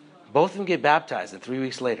 Both of them get baptized, and 3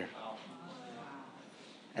 weeks later.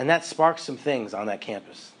 And that sparked some things on that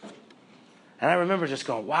campus. And I remember just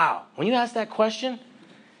going, wow, when you ask that question,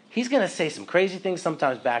 he's going to say some crazy things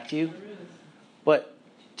sometimes back to you. But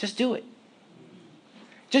just do it.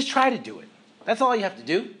 Just try to do it. That's all you have to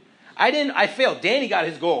do. I failed. Danny got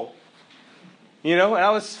his goal. And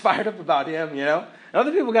I was fired up about him, And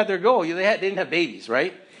other people got their goal. They didn't have babies,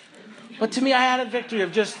 right? But to me, I had a victory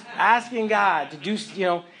of just asking God to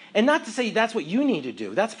do, and not to say that's what you need to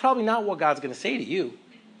do. That's probably not what God's going to say to you.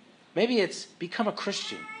 Maybe it's become a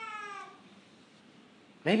Christian.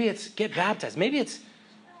 Maybe it's get baptized. Maybe it's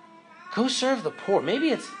go serve the poor. Maybe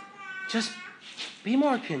it's just be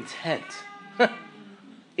more content.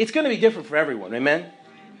 It's going to be different for everyone. Amen?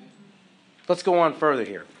 Let's go on further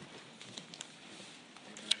here.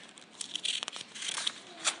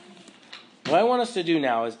 What I want us to do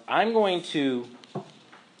now is I'm going to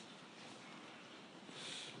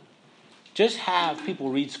just have people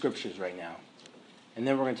read scriptures right now. And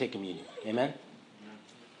then we're going to take communion. Amen?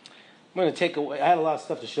 I'm going to take away. I had a lot of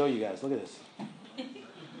stuff to show you guys. Look at this.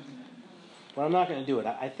 But I'm not going to do it.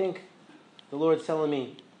 I think the Lord's telling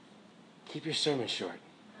me, keep your sermon short.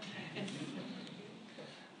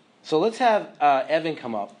 So let's have Evan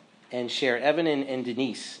come up and share. Evan and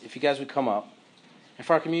Denise, if you guys would come up. And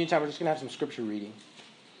for our communion time, we're just going to have some scripture reading.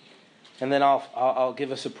 And then I'll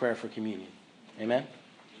give us a prayer for communion. Amen?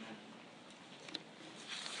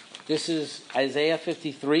 This is Isaiah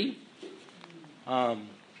 53. And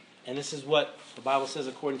this is what the Bible says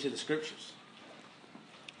according to the scriptures.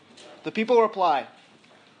 The people reply,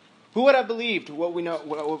 "Who would have believed what we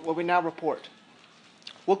now report?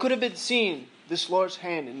 What could have been seen this Lord's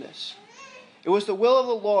hand in this? It was the will of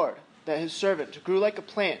the Lord that his servant grew like a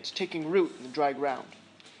plant taking root in the dry ground.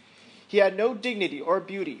 He had no dignity or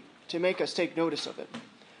beauty to make us take notice of him.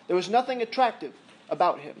 There was nothing attractive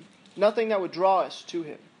about him, nothing that would draw us to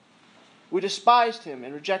him. We despised him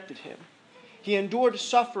and rejected him. He endured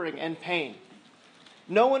suffering and pain.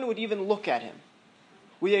 No one would even look at him.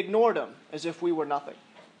 We ignored him as if we were nothing.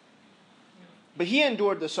 But he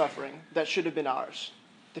endured the suffering that should have been ours,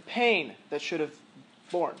 the pain that should have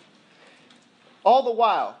borne. All the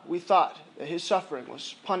while, we thought that his suffering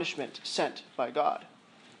was punishment sent by God.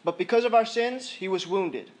 But because of our sins, he was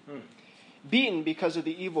wounded, beaten because of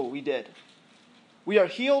the evil we did. We are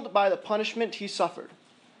healed by the punishment he suffered,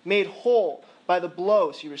 made whole by the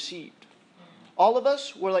blows he received. All of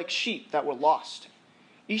us were like sheep that were lost,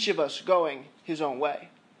 each of us going his own way.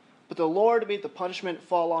 But the Lord made the punishment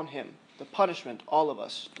fall on him, the punishment all of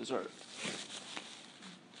us deserved."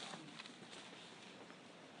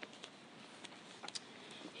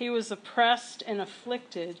 He was oppressed and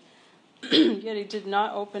afflicted, yet he did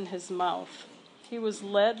not open his mouth. He was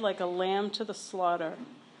led like a lamb to the slaughter,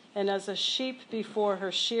 and as a sheep before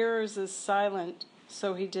her shearers is silent,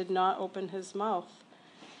 so he did not open his mouth.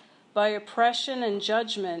 By oppression and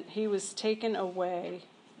judgment he was taken away,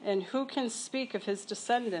 and who can speak of his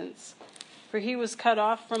descendants? For he was cut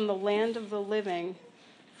off from the land of the living.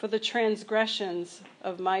 For the transgressions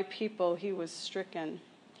of my people he was stricken.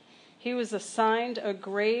 He was assigned a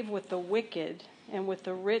grave with the wicked and with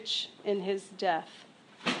the rich in his death.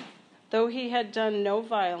 Though he had done no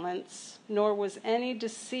violence, nor was any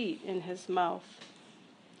deceit in his mouth.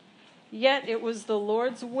 Yet it was the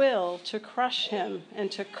Lord's will to crush him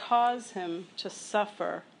and to cause him to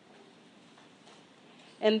suffer.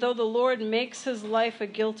 And though the Lord makes his life a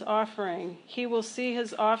guilt offering, he will see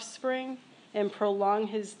his offspring and prolong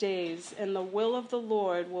his days, and the will of the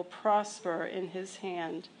Lord will prosper in his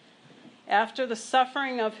hand. After the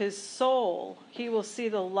suffering of his soul, he will see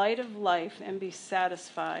the light of life and be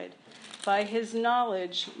satisfied. By his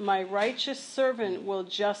knowledge, my righteous servant will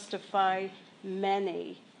justify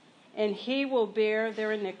many, and he will bear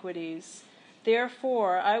their iniquities.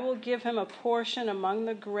 Therefore, I will give him a portion among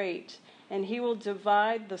the great, and he will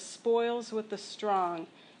divide the spoils with the strong,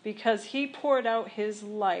 because he poured out his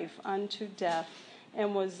life unto death,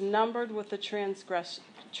 and was numbered with the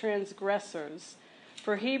transgressors.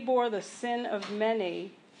 For he bore the sin of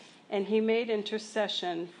many, and he made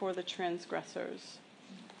intercession for the transgressors.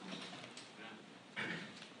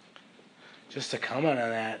 Just to comment on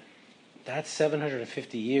that, that's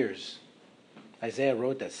 750 years. Isaiah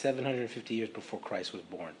wrote that 750 years before Christ was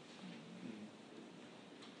born.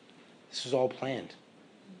 This was all planned.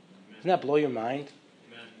 Doesn't that blow your mind?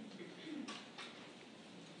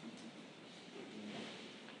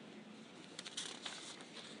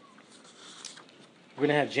 We're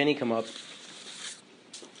going to have Jenny come up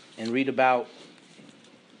and read about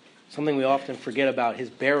something we often forget about, his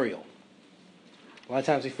burial. A lot of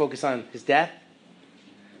times we focus on his death.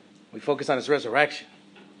 We focus on his resurrection.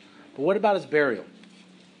 But what about his burial?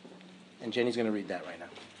 And Jenny's going to read that right now.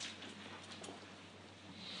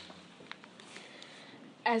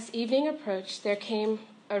 As evening approached, there came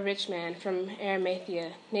a rich man from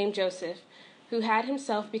Arimathea named Joseph, who had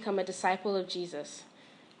himself become a disciple of Jesus.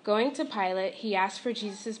 Going to Pilate, he asked for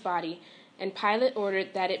Jesus' body, and Pilate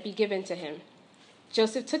ordered that it be given to him.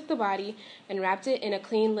 Joseph took the body and wrapped it in a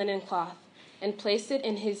clean linen cloth, and placed it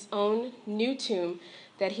in his own new tomb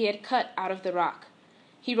that he had cut out of the rock.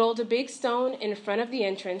 He rolled a big stone in front of the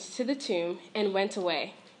entrance to the tomb and went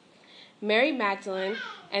away. Mary Magdalene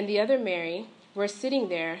and the other Mary were sitting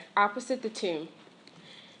there opposite the tomb.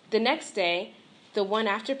 The next day, the one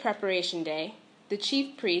after preparation day, the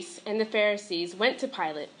chief priests and the Pharisees went to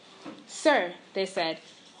Pilate. "Sir," they said,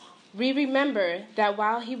 "we remember that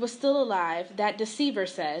while he was still alive, that deceiver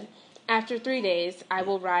said, 'After 3 days I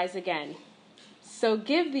will rise again.' So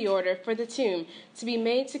give the order for the tomb to be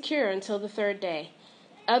made secure until the 3rd day.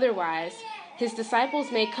 Otherwise, his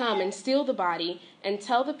disciples may come and steal the body and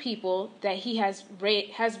tell the people that he has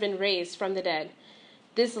been raised from the dead.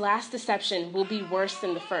 This last deception will be worse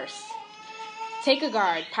than the first." "Take a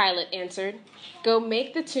guard," Pilate answered. "Go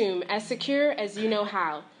make the tomb as secure as you know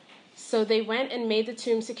how." So they went and made the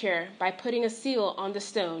tomb secure by putting a seal on the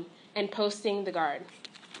stone and posting the guard.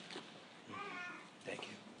 Thank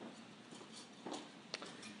you.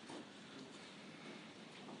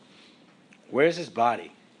 Where's his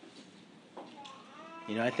body?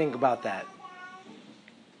 You know, I think about that.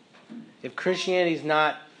 If Christianity is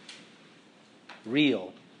not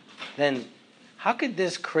real, then how could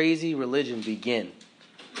this crazy religion begin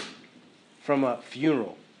from a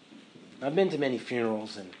funeral? I've been to many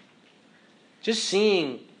funerals, and just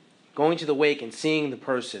going to the wake and seeing the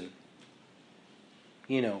person,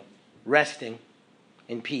 resting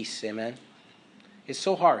in peace, amen? It's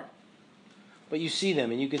so hard. But you see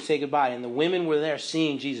them and you can say goodbye. And the women were there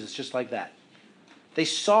seeing Jesus just like that. They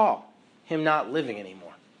saw him not living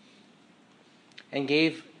anymore and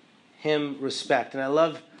gave him respect. And I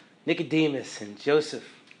love Nicodemus and Joseph.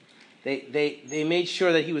 They made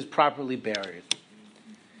sure that he was properly buried.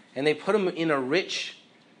 And they put him in a rich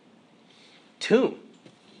tomb.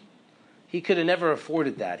 He could have never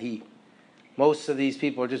afforded that. Most of these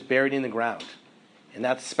people are just buried in the ground. And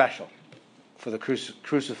that's special for the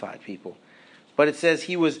crucified people. But it says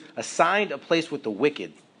he was assigned a place with the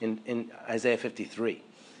wicked in Isaiah 53.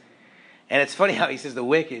 And it's funny how he says the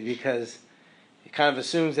wicked, because it kind of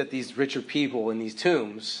assumes that these richer people in these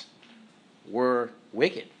tombs were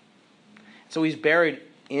wicked. So he's buried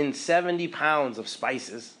in 70 pounds of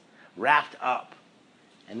spices, wrapped up,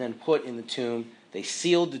 and then put in the tomb. They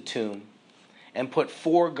sealed the tomb. and put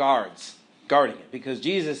 4 guards guarding it. Because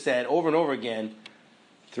Jesus said over and over again,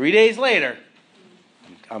 3 days later,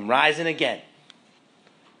 I'm rising again.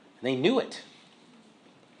 And they knew it.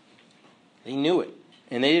 They knew it.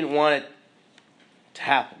 And they didn't want it to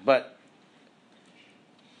happen. But,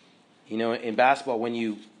 you know, in basketball, when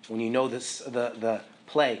you know the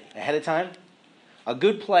play ahead of time, a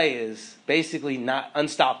good play is basically not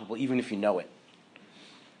unstoppable, even if you know it.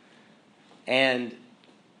 And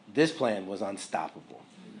this plan was unstoppable.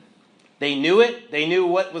 They knew it. They knew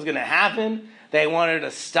what was going to happen. They wanted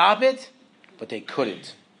to stop it, but they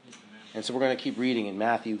couldn't. And so we're going to keep reading in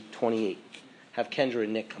Matthew 28. Have Kendra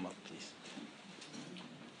and Nick come up, please.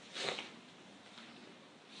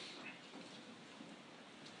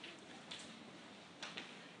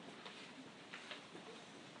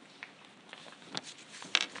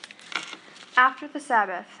 After the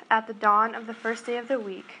Sabbath, at the dawn of the first day of the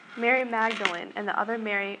week, Mary Magdalene and the other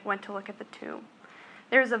Mary went to look at the tomb.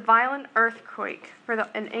 There was a violent earthquake, for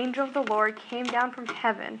an angel of the Lord came down from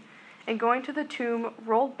heaven, and going to the tomb,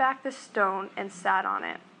 rolled back the stone and sat on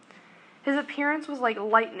it. His appearance was like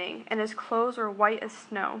lightning, and his clothes were white as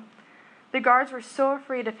snow. The guards were so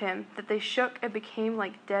afraid of him that they shook and became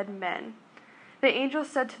like dead men. The angel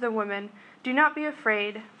said to the women, "Do not be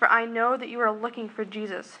afraid, for I know that you are looking for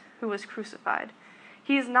Jesus, who was crucified.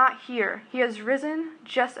 He is not here. He has risen,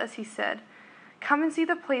 just as he said. Come and see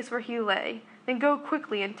the place where he lay. Then go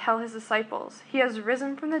quickly and tell his disciples, he has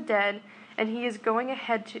risen from the dead, and he is going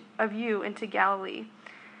ahead of you into Galilee.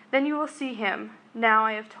 Then you will see him. Now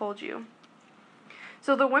I have told you."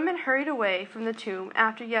 So the women hurried away from the tomb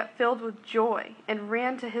after yet filled with joy and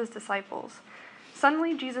ran to his disciples.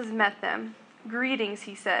 Suddenly Jesus met them. "Greetings,"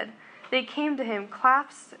 he said. They came to him,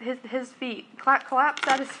 collapsed at his feet,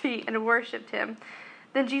 and worshipped him.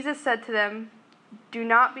 Then Jesus said to them, "Do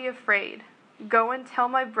not be afraid. Go and tell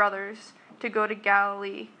my brothers to go to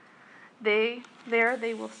Galilee. There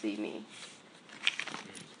they will see me."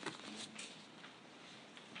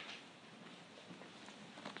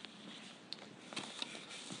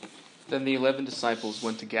 Then the 11 disciples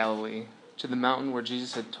went to Galilee, to the mountain where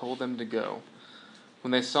Jesus had told them to go.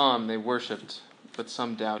 When they saw him, they worshipped, but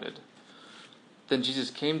some doubted. Then Jesus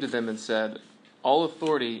came to them and said, "All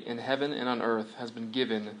authority in heaven and on earth has been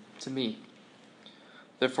given to me.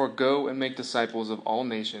 Therefore go and make disciples of all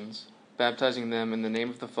nations, baptizing them in the name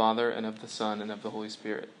of the Father and of the Son and of the Holy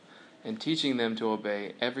Spirit, and teaching them to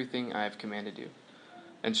obey everything I have commanded you.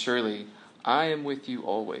 And surely I am with you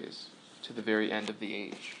always, to the very end of the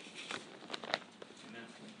age."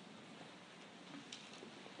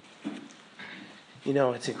 You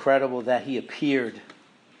know, it's incredible that he appeared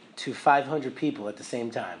to 500 people at the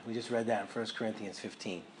same time. We just read that in 1 Corinthians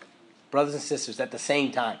 15. Brothers and sisters, at the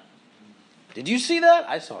same time. Did you see that?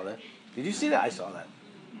 I saw that. Did you see that? I saw that.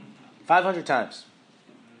 500 times.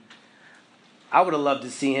 I would have loved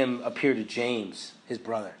to see him appear to James, his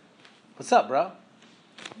brother. "What's up, bro?"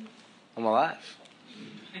 "I'm alive."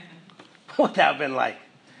 What would that have been like?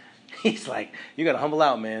 He's like, "You got to humble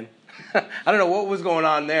out, man." I don't know what was going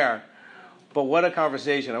on there, but what a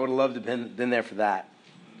conversation. I would have loved to have been there for that.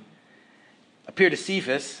 Appeared to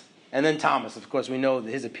Cephas, and then Thomas. Of course, we know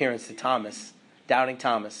his appearance to Thomas, doubting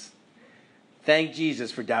Thomas. Thank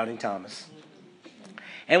Jesus for doubting Thomas.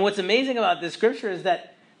 And what's amazing about this scripture is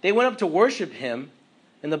that they went up to worship him,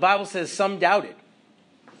 and the Bible says some doubted.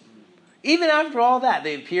 Even after all that,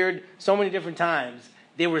 they appeared so many different times,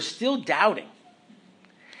 they were still doubting.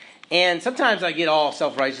 And sometimes I get all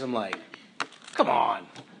self-righteous. I'm like, come on.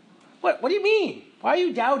 What do you mean? Why are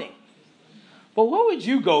you doubting? But what would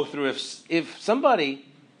you go through if somebody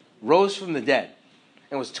rose from the dead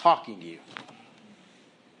and was talking to you?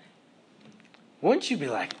 Wouldn't you be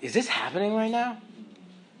like, is this happening right now?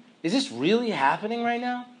 Is this really happening right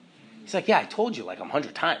now? He's like, yeah, I told you like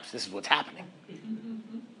 100 times this is what's happening.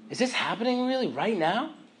 Is this happening really right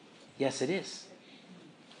now? Yes, it is.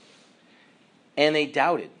 And they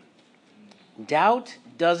doubted. Doubt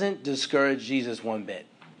doesn't discourage Jesus one bit.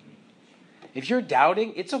 If you're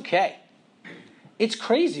doubting, it's okay. It's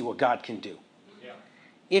crazy what God can do. Yeah.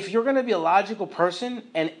 If you're going to be a logical person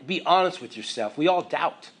and be honest with yourself, we all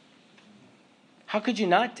doubt. How could you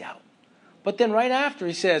not doubt? But then right after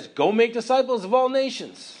he says, go make disciples of all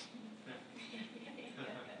nations.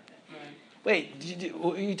 Wait,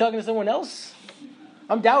 are you talking to someone else?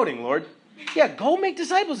 I'm doubting, Lord. Yeah, go make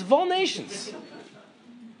disciples of all nations.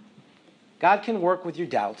 God can work with your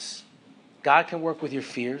doubts. God can work with your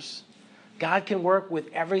fears. God can work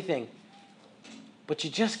with everything. But you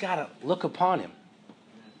just got to look upon him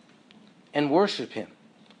and worship him.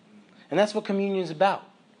 And that's what communion is about.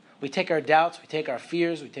 We take our doubts, we take our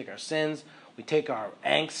fears, we take our sins, We take our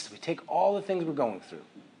angst, we take all the things we're going through,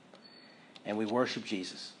 and we worship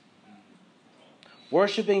Jesus.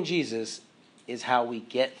 Worshiping Jesus is how we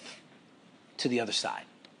get to the other side.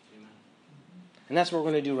 And that's what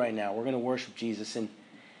we're going to do right now. We're going to worship Jesus. And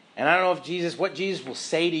I don't know what Jesus will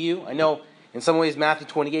say to you. I know in some ways Matthew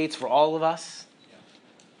 28 is for all of us.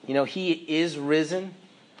 You know, he is risen.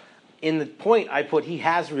 In the point I put, he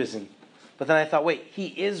has risen. But then I thought, wait, he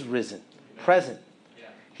is risen, present.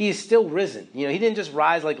 He is still risen. You know, he didn't just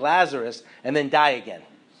rise like Lazarus and then die again.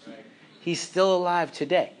 He's still alive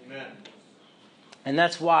today. Amen. And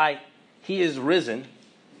that's why he is risen.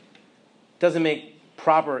 Doesn't make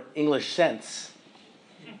proper English sense.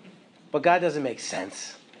 But God doesn't make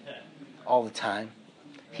sense all the time.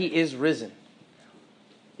 He is risen.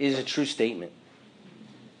 It is a true statement.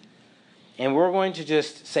 And we're going to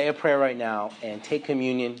just say a prayer right now and take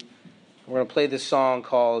communion. We're going to play this song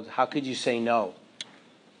called How Could You Say No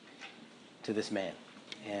to This Man?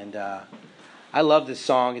 And I love this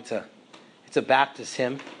song. It's a Baptist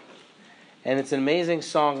hymn. And it's an amazing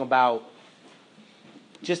song about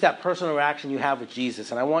just that personal interaction you have with Jesus.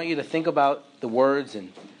 And I want you to think about the words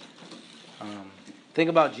and think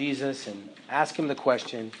about Jesus and ask him the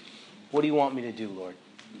question, what do you want me to do, Lord?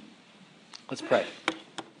 Let's pray.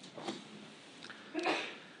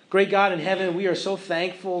 Great God in heaven, we are so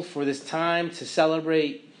thankful for this time to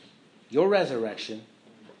celebrate your resurrection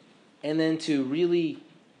and then to really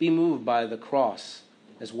be moved by the cross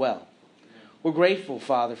as well. We're grateful,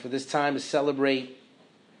 Father, for this time to celebrate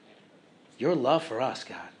your love for us,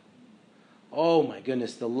 God. Oh, my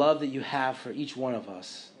goodness, the love that you have for each one of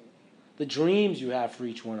us. The dreams you have for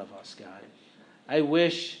each one of us, God. I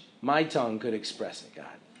wish my tongue could express it, God.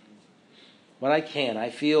 But I can't.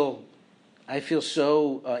 I feel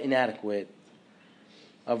so inadequate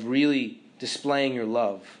of really displaying your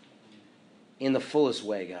love in the fullest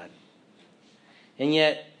way, God. And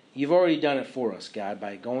yet, you've already done it for us, God,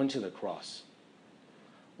 by going to the cross.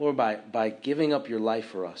 Lord, by giving up your life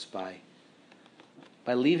for us, by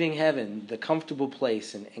leaving heaven, the comfortable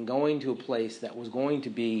place, and going to a place that was going to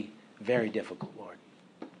be very difficult, Lord.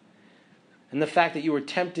 And the fact that you were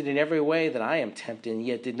tempted in every way that I am tempted and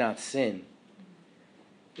yet did not sin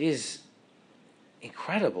is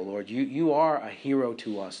incredible, Lord. You are a hero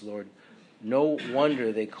to us, Lord. No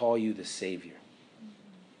wonder they call you the Savior.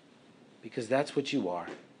 Because that's what you are.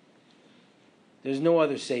 There's no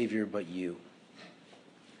other Savior but you.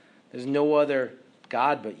 There's no other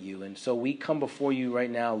God but you. And so we come before you right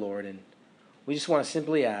now, Lord, and we just want to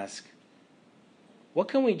simply ask, what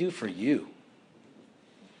can we do for you?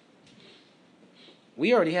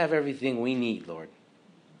 We already have everything we need, Lord.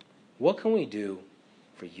 What can we do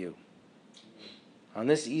for you? On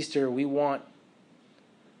this Easter, we want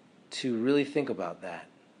to really think about that.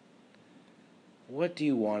 What do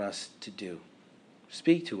you want us to do?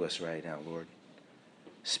 Speak to us right now, Lord.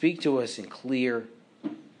 Speak to us in clear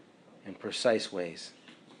and precise ways.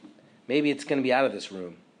 Maybe it's going to be out of this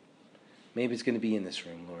room. Maybe it's going to be in this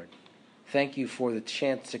room, Lord. Thank you for the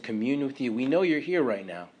chance to commune with you. We know you're here right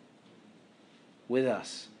now with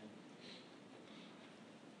us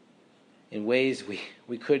in ways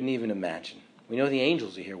we couldn't even imagine. We know the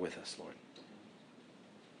angels are here with us, Lord.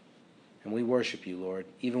 And we worship you, Lord.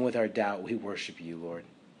 Even with our doubt, we worship you, Lord.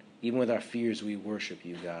 Even with our fears, we worship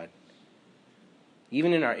you, God.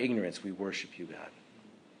 Even in our ignorance, we worship you, God.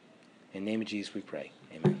 In the name of Jesus we pray.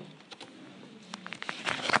 Amen.